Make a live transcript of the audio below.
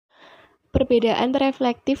Perbedaan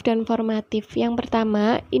reflektif dan formatif. Yang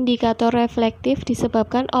pertama, indikator reflektif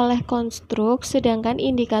disebabkan oleh konstruk, sedangkan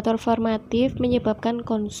indikator formatif menyebabkan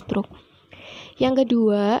konstruk. Yang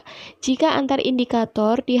kedua, jika antar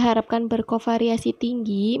indikator diharapkan berkovariasi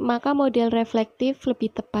tinggi, maka model reflektif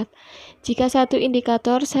lebih tepat. Jika satu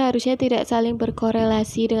indikator seharusnya tidak saling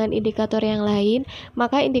berkorelasi dengan indikator yang lain,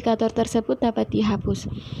 maka indikator tersebut dapat dihapus.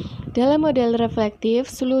 Dalam model reflektif,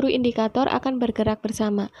 seluruh indikator akan bergerak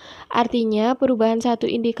bersama. Artinya, perubahan satu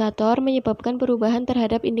indikator menyebabkan perubahan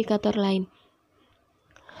terhadap indikator lain.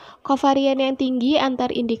 Kovarian yang tinggi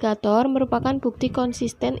antar indikator merupakan bukti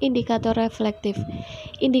konsisten indikator reflektif.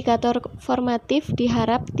 Indikator formatif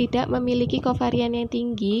diharap tidak memiliki kovarian yang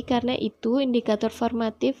tinggi, karena itu indikator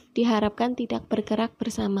formatif diharapkan tidak bergerak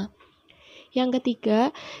bersama. Yang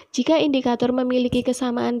ketiga, jika indikator memiliki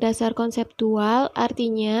kesamaan dasar konseptual,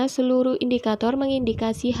 artinya seluruh indikator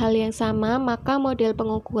mengindikasi hal yang sama, maka model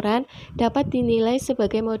pengukuran dapat dinilai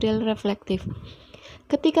sebagai model reflektif.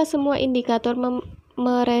 Ketika semua indikator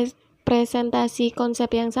merepresentasi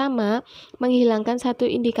konsep yang sama, menghilangkan satu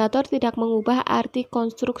indikator tidak mengubah arti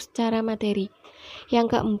konstruk secara materi.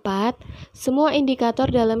 Yang keempat, semua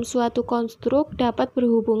indikator dalam suatu konstruk dapat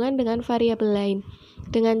berhubungan dengan variabel lain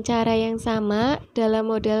dengan cara yang sama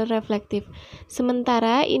dalam model reflektif.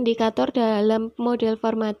 Sementara indikator dalam model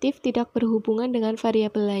formatif tidak berhubungan dengan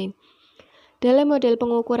variabel lain. Dalam model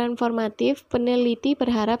pengukuran formatif, peneliti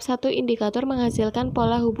berharap satu indikator menghasilkan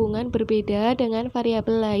pola hubungan berbeda dengan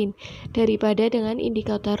variabel lain daripada dengan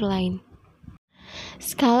indikator lain.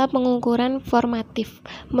 Skala pengukuran formatif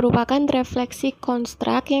merupakan refleksi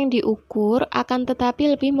konstrak yang diukur, akan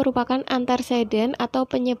tetapi lebih merupakan antaseden atau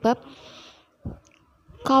penyebab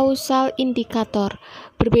kausal indikator.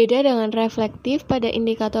 Berbeda dengan reflektif, pada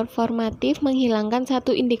indikator formatif menghilangkan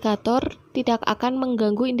satu indikator tidak akan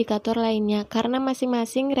mengganggu indikator lainnya karena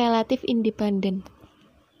masing-masing relatif independen.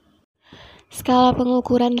 Skala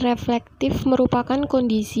pengukuran reflektif merupakan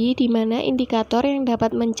kondisi di mana indikator yang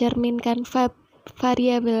dapat mencerminkan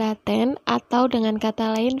variabel laten, atau dengan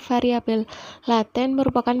kata lain variabel laten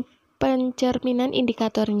merupakan pencerminan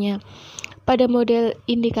indikatornya. Pada model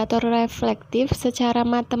indikator reflektif, secara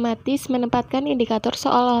matematis menempatkan indikator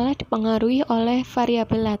seolah-olah dipengaruhi oleh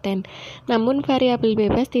variabel laten, namun variabel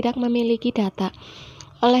bebas tidak memiliki data.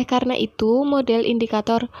 Oleh karena itu, model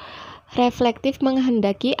indikator reflektif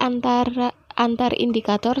menghendaki antar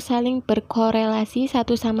indikator saling berkorelasi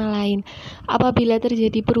satu sama lain. Apabila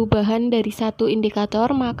terjadi perubahan dari satu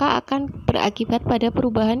indikator, maka akan berakibat pada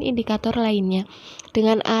perubahan indikator lainnya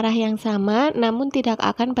dengan arah yang sama, namun tidak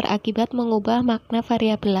akan berakibat mengubah makna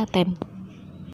variabel laten.